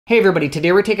Hey everybody,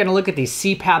 today we're taking a look at these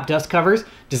CPAP dust covers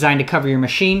designed to cover your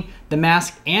machine, the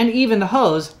mask, and even the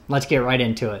hose. Let's get right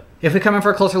into it. If we come in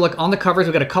for a closer look on the covers,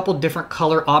 we've got a couple different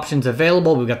color options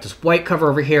available. We've got this white cover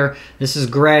over here, this is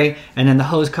gray, and then the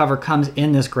hose cover comes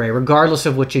in this gray. Regardless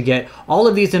of what you get, all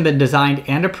of these have been designed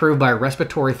and approved by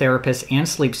respiratory therapists and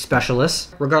sleep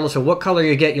specialists. Regardless of what color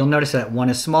you get, you'll notice that one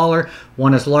is smaller,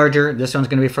 one is larger. This one's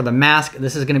gonna be for the mask,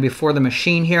 this is gonna be for the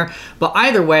machine here. But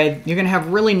either way, you're gonna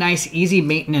have really nice, easy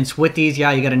maintenance with these.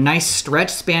 Yeah, you got a nice stretch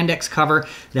spandex cover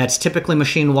that's typically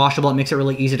machine washable. It makes it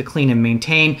really easy to clean and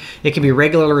maintain. It can be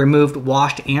regularly removed,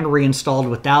 washed, and reinstalled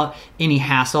without any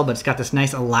hassle, but it's got this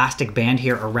nice elastic band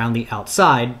here around the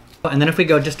outside. And then if we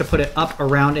go just to put it up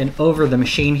around and over the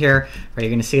machine here, right,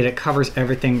 you're gonna see that it covers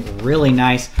everything really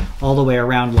nice all the way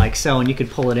around like so, and you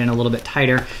could pull it in a little bit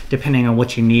tighter depending on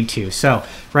what you need to. So,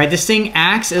 right, this thing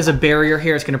acts as a barrier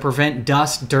here. It's gonna prevent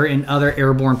dust, dirt, and other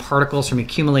airborne particles from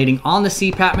accumulating on the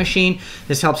CPAP machine.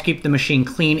 This helps keep the machine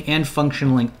clean and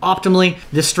functioning optimally.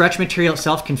 This stretch material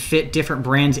itself can fit different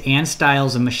brands and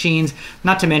styles of machines,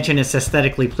 not to mention it's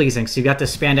aesthetically pleasing. So you've got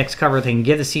this spandex cover that can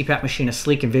give the CPAP machine a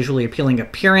sleek and visually appealing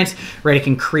appearance. Right, it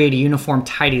can create a uniform,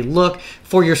 tidy look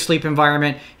for your sleep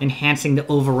environment, enhancing the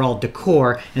overall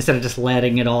decor instead of just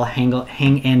letting it all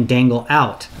hang and dangle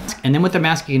out. And then with the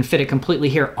mask, you can fit it completely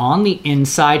here on the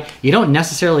inside. You don't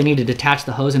necessarily need to detach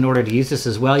the hose in order to use this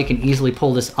as well. You can easily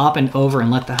pull this up and over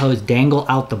and let the hose dangle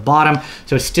out the bottom,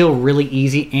 so it's still really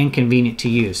easy and convenient to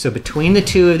use. So between the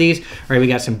two of these, right, we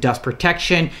got some dust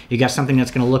protection. You got something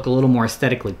that's going to look a little more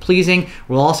aesthetically pleasing.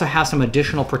 We'll also have some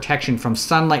additional protection from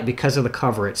sunlight because of the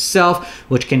cover itself,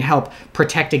 which can help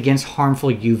protect against harmful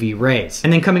UV rays.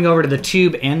 And then coming over to the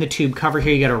tube and the tube cover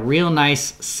here, you got a real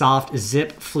nice soft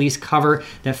zip fleece cover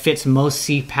that fits most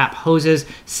CPAP hoses.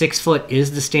 6 foot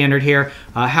is the standard here.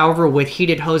 However, with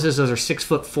heated hoses, those are 6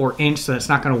 foot 4 inch, so that's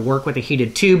not going to work with a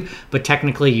heated tube, but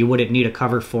technically you wouldn't need a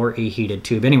cover for a heated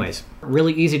tube anyways.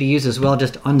 Really easy to use as well.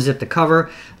 Just unzip the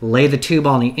cover, lay the tube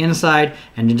on the inside,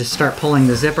 and then just start pulling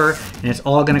the zipper, and it's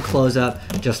all going to close up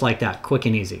just like that, quick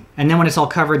and easy. And then when it's all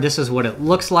covered, this is what it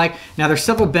looks like. Now there's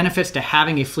several benefits to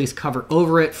having a fleece cover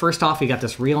over it. First off, you got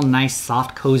this real nice,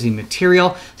 soft, cozy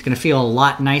material. It's going to feel a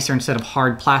lot nicer instead of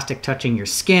hard plastic touching your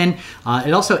skin.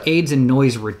 It also aids in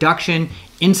noise reduction,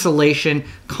 insulation,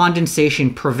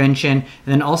 condensation prevention, and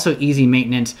then also easy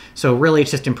maintenance. So really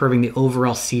it's just improving the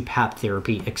overall CPAP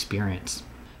therapy experience.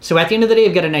 So at the end of the day,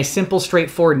 you've got a nice, simple,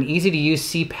 straightforward, and easy to use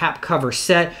CPAP cover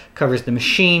set. Covers the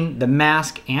machine, the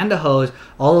mask, and the hose.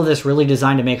 All of this really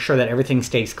designed to make sure that everything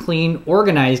stays clean,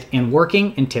 organized, and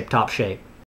working in tip-top shape.